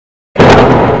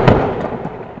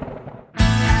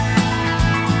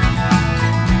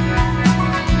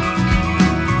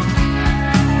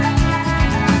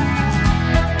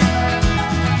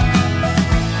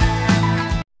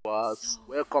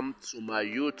to my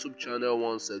YouTube channel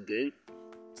once again.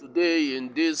 Today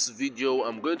in this video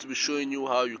I'm going to be showing you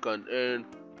how you can earn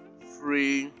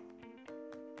free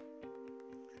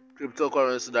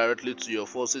cryptocurrency directly to your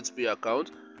FaucetPay account,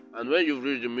 and when you've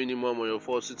reached the minimum on your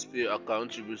FaucetPay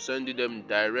account, you'll be sending them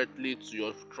directly to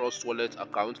your Trustwallet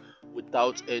account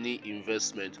without any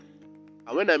investment.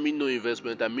 And when I mean no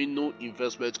investment, I mean no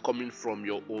investment coming from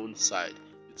your own side.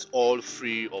 It's all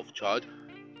free of charge.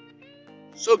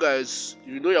 So guys, if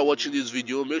you know you're watching this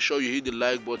video, make sure you hit the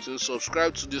like button,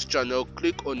 subscribe to this channel,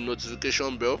 click on the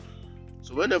notification bell,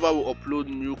 so whenever we upload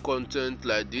new content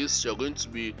like this, you're going to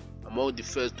be among the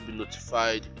first to be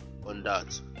notified on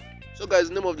that. So guys,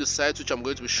 the name of the site which I'm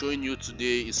going to be showing you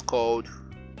today is called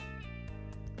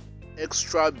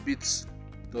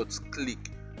extrabits.click.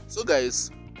 So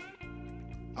guys,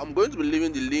 I'm going to be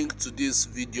leaving the link to this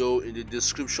video in the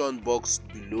description box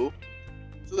below.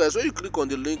 So guys, when you click on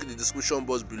the link in the description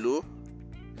box below,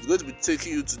 it's going to be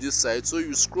taking you to this site. So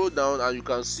you scroll down and you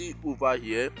can see over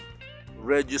here,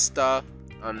 register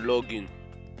and login.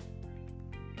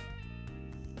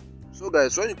 So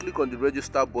guys, when you click on the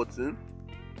register button,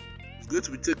 it's going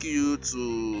to be taking you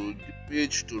to the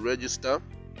page to register.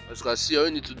 As you can see, all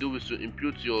you need to do is to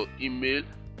input your email,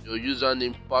 your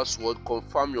username, password,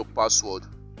 confirm your password.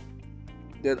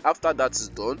 Then after that is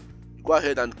done, go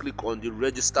ahead and click on the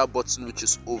register button which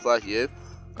is over here,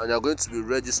 and you're going to be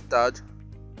registered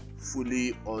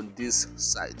fully on this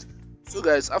site. So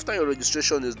guys, after your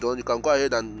registration is done, you can go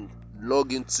ahead and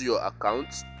log into your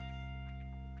account.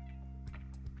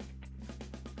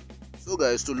 So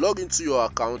guys, to log into your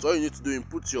account, all you need to do is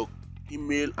input your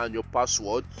email and your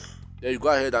password. Then you go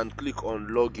ahead and click on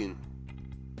login.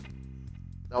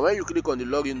 Now when you click on the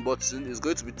login button, it's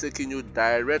going to be taking you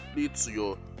directly to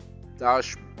your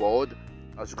dashboard.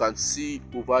 As you can see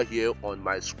over here on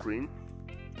my screen,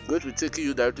 it's going to be taking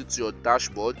you directly to your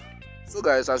dashboard. So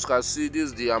guys, as you can see, this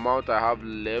is the amount I have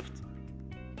left.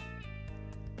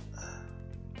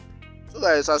 So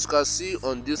guys, as you can see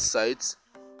on this site,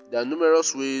 there are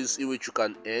numerous ways in which you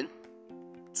can earn.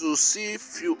 To see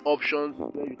few options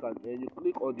where you can earn, you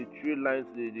click on the three lines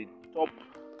in the top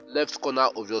left corner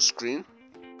of your screen.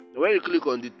 And when you click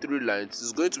on the three lines,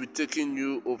 it's going to be taking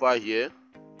you over here.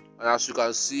 And as you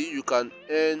can see, you can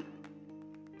earn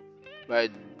by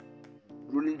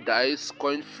rolling dice,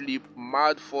 coin flip,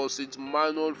 mad faucet,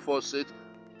 manual faucet,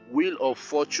 wheel of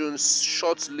fortune,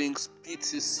 short links,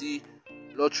 PTC,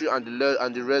 lottery, and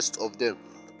the rest of them.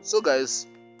 So guys,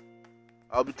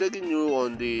 I'll be taking you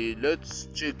on the, let's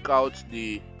check out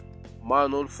the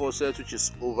manual faucet which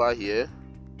is over here.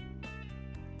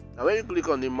 Now when you click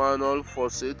on the manual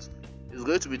faucet, it's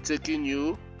going to be taking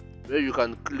you where you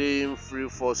can claim free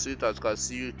faucet. As you can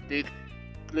see, you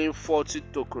claim 40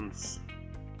 tokens,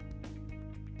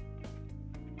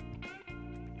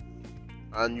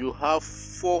 and you have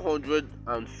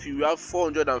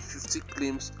 450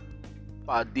 claims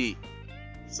per day.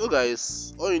 So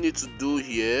guys, all you need to do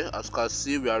here, as you can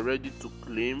see, we are ready to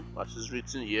claim. As is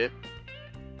written here,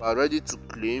 we are ready to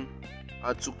claim.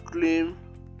 And to claim,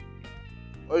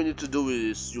 all you need to do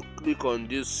is you click on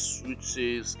this which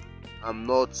says I'm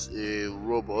not a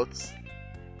robot.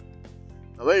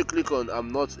 And when you click on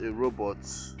I'm not a robot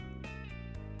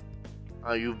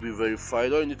and you'll be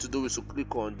verified, all you need to do is to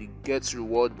click on the get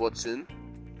reward button.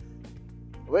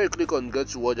 When you click on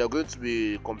get reward, you're going to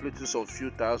be completing some few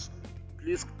tasks.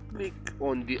 Please click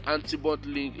on the antibot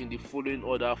link in the following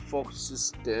order: 4,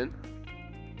 6, 10,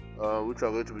 which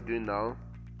we're going to be doing now.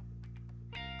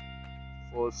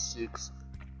 4, 6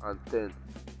 and 10,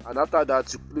 and after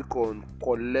that you click on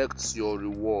collect your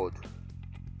reward.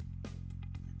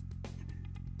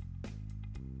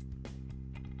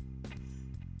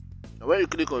 And when you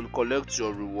click on collect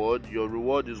your reward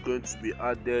is going to be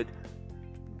added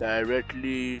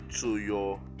directly to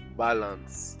your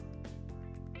balance.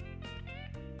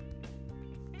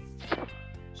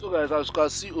 So guys, as you can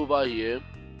see over here,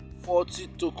 40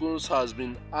 tokens has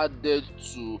been added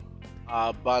to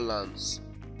our balance.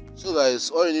 So guys,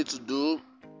 all you need to do,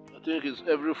 I think, is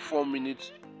every 4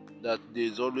 minutes that there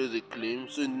is always a claim.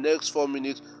 So in the next 4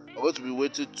 minutes, I'm going to be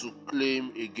waiting to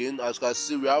claim again. As you can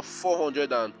see, we have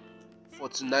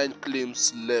 449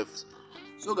 claims left.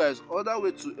 So guys, other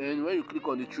way to earn, when you click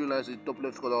on the three lines in the top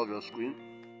left corner of your screen,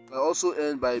 you can also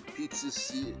earn by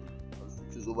PTC,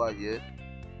 which is over here.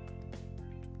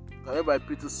 You can earn by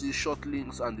PTC, short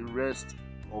links, and the rest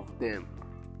of them.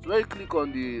 So when you click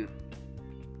on the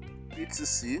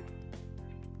PTC,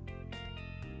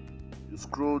 you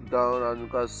scroll down and you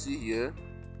can see here,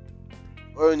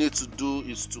 all you need to do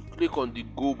is to click on the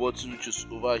go button which is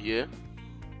over here.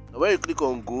 Now when you click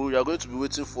on go, you are going to be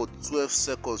waiting for 12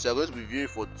 seconds. You are going to be viewing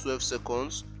for 12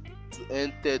 seconds to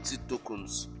earn 30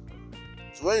 tokens.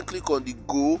 So when you click on the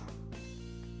go,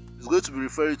 it's going to be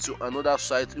referring to another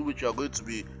site in which you are going to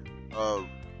be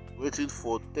waiting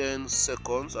for 10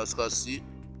 seconds. As you can see,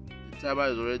 the timer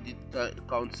is already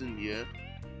counting here.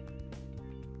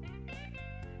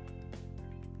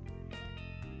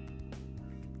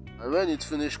 And when it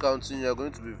finishes counting, you are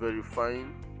going to be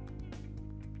verifying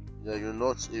that you're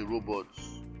not a robot.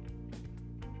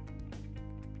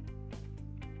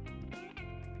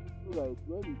 So that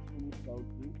when it finishes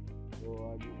counting,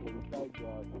 and you verify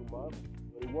your human,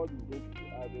 the reward is going to be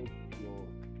added to your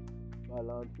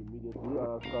balance immediately. And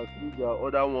as you can see, there are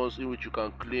other ones in which you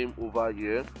can claim over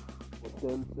here for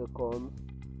 10 seconds,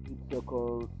 8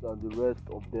 seconds, and the rest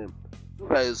of them. So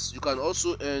guys, you can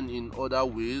also earn in other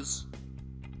ways.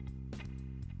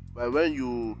 By when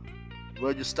you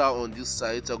register on this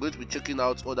site, you're going to be checking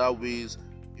out other ways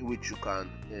in which you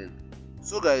can earn.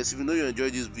 So guys, if you know you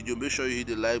enjoyed this video, make sure you hit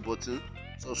the like button,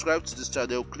 subscribe to this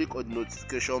channel, click on the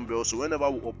notification bell, so whenever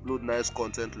we upload nice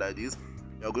content like this,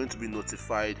 you're going to be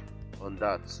notified on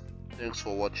that. Thanks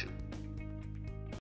for watching.